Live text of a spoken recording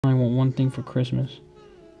I want one thing for Christmas.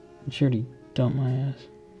 And she already dumped my ass.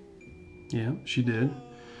 Yeah, she did.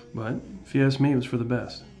 But if you ask me, it was for the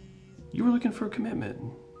best. You were looking for a commitment.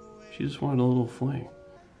 She just wanted a little fling.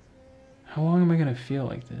 How long am I gonna feel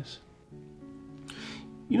like this?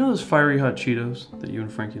 You know those fiery hot Cheetos that you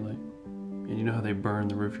and Frankie like? And you know how they burn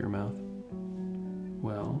the roof of your mouth?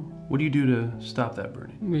 Well, what do you do to stop that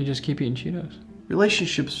burning? We just keep eating Cheetos.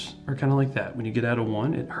 Relationships are kind of like that. When you get out of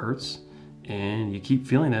one, it hurts. And you keep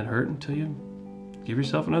feeling that hurt until you give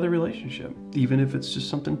yourself another relationship. Even if it's just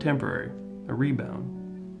something temporary. A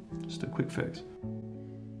rebound. Just a quick fix.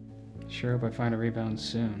 Sure hope I find a rebound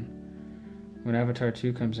soon. When Avatar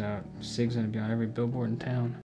 2 comes out, Sig's gonna be on every billboard in town.